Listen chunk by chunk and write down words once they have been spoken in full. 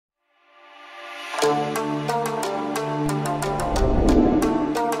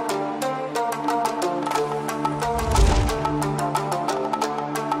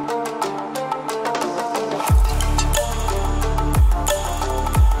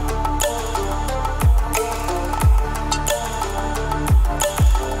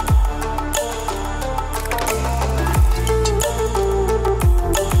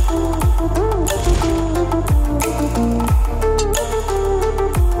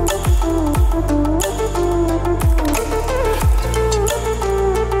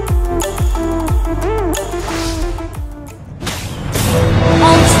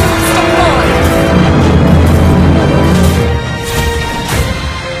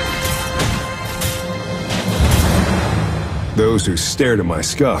Those who stared at my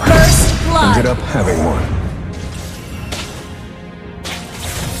scars ended up having one.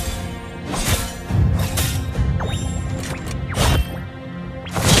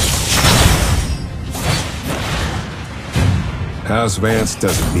 House Vance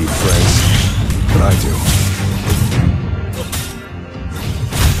doesn't need friends, but I do.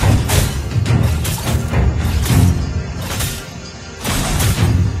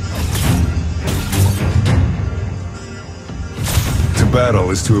 Battle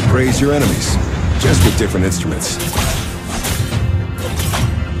is to appraise your enemies, just with different instruments.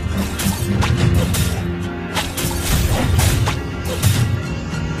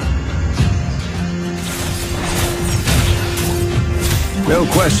 No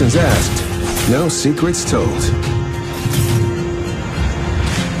questions asked, no secrets told.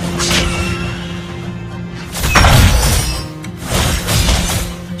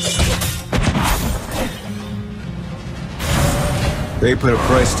 They put a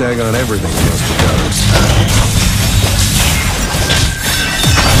price tag on everything in those potatoes.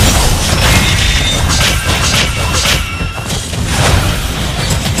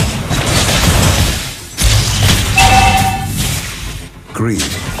 Greed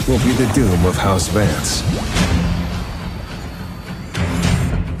will be the doom of House Vance.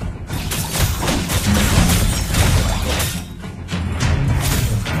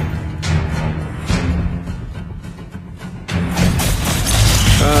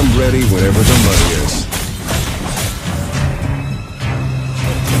 I'm ready whenever the money is.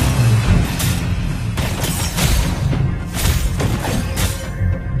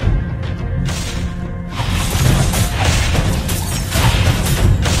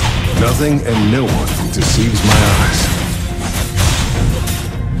 Nothing and no one deceives my eyes.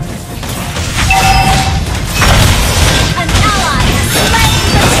 An ally has slain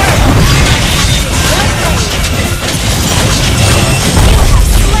the turtle!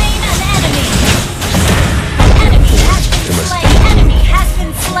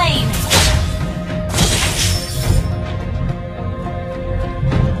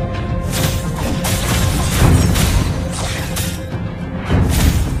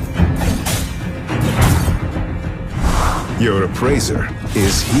 Your appraiser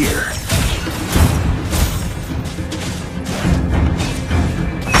is here.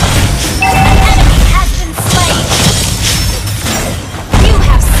 An enemy has been slain. You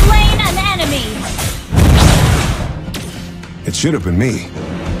have slain an enemy. It should have been me,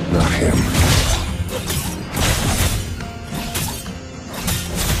 not him.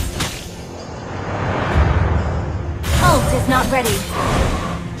 Ult is not ready.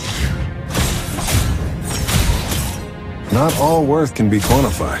 Not all worth can be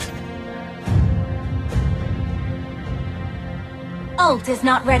quantified. Ult is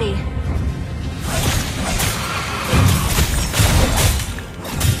not ready.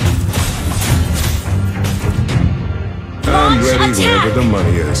 I'm ready wherever the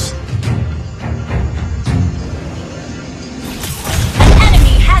money is. An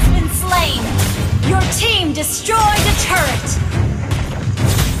enemy has been slain. Your team destroyed a turret.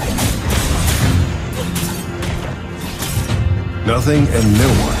 Nothing and no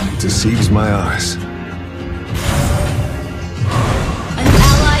one deceives my eyes. An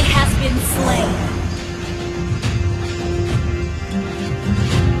ally has been slain.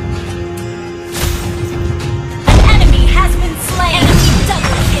 An enemy has been slain. Enemy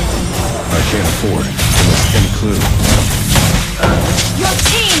double kill. I can't afford to miss any clue. Your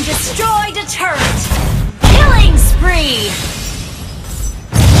team destroyed a turret. Killing spree.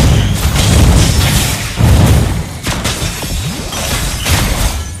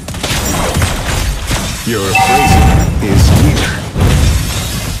 Your appraiser is here.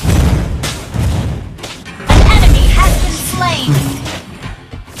 An enemy has been slain.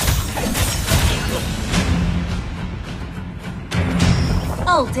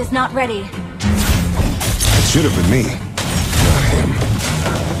 Ult is not ready. It should have been me, not him.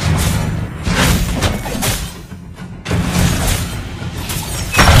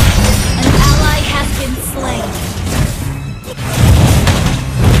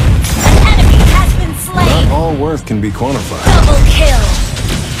 can be quantified. Double kill!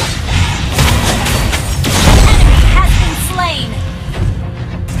 Enemy has been slain!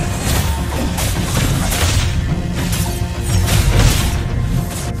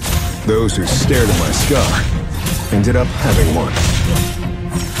 Those who stared at my scar ended up having one.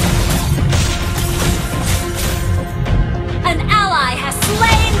 An ally has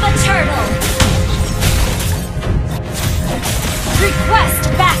slain the turtle! Request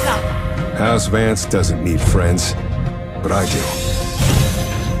backup! House Vance doesn't need friends, but I do.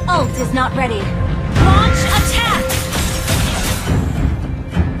 Ult is not ready. Launch attack!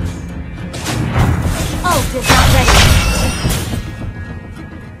 Ult is not ready.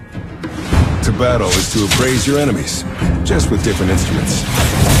 To battle is to appraise your enemies, just with different instruments.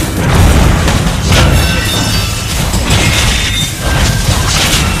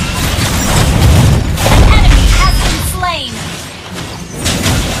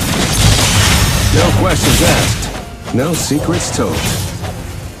 No questions asked. No secrets told.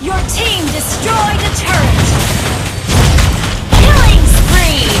 Your team destroyed a turret! Killing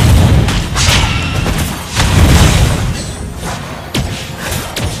spree!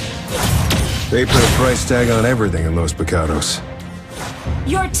 They put a price tag on everything in Los Pecados.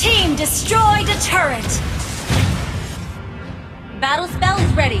 Your team destroyed a turret! Battle spell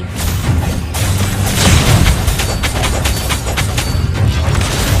is ready.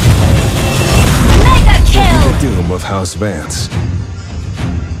 The doom of House Vance.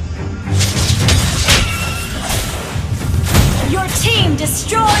 Your team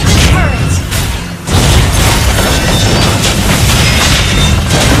destroyed the turret!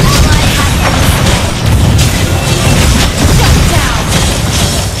 Ally has shut down!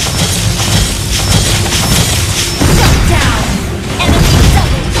 Shut down! Enemy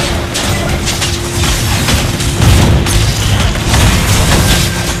double kill!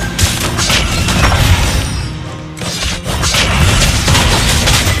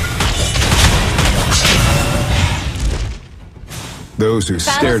 Those who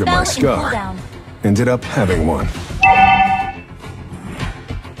stared at my scar ended up having one.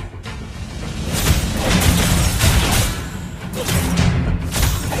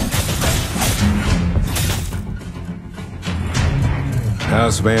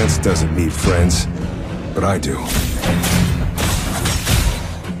 House Vance doesn't need friends, but I do.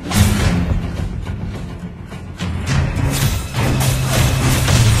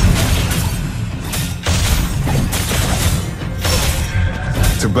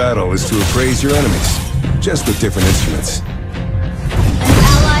 To battle is to appraise your enemies, just with different instruments. An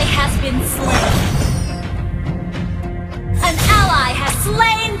ally has been slain. An ally has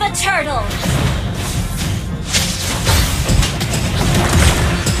slain the turtle!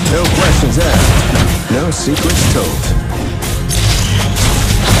 No questions asked, no secrets told.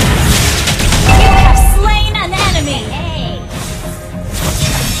 You have slain an enemy!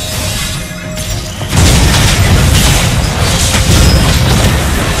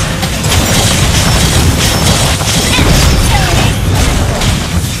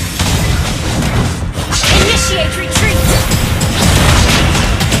 Initiate retreat!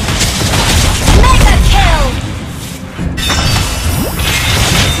 Mega kill!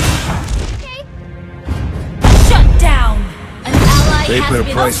 Shut down! An ally They has put a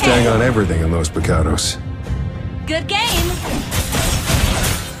been price tag on everything in Los Pecados. Good game!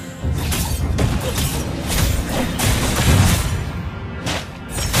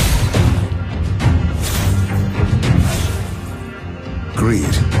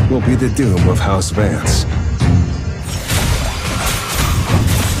 Greed will be the doom of House Vance.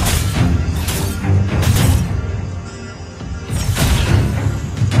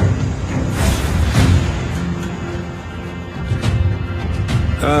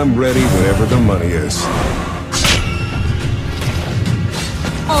 I'm ready whenever the money is.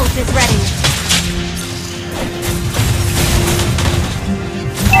 Ult is ready.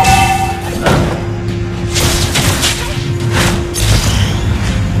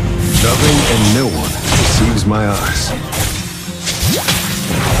 Nothing and no one deceives my eyes.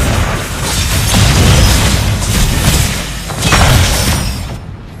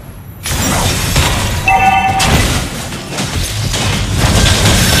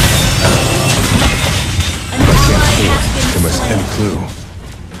 Give us any clue.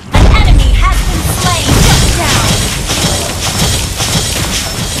 An enemy has been slain. Shut down.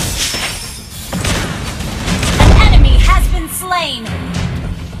 An enemy has been slain.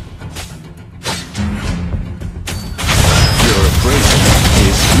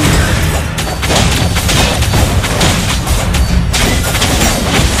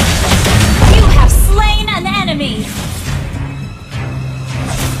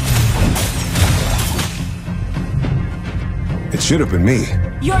 Should have been me.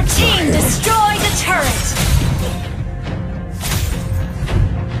 Your team destroyed a turret!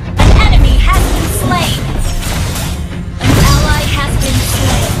 An enemy has been slain! An ally has been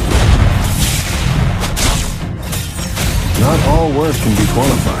slain! Not all work can be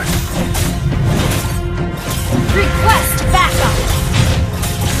qualified. Request backup!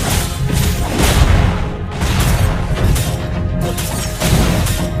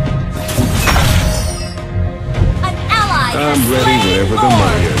 An ally has I'm ready slain whenever the Lord.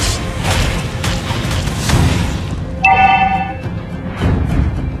 money is.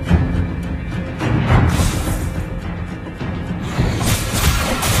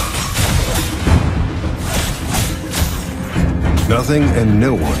 Nothing and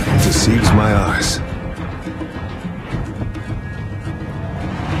no one deceives my eyes.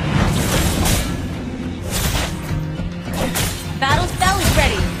 Battle spell is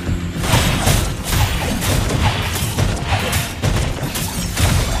ready.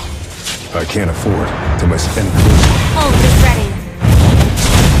 I can't afford to miss any clue. Ult is ready.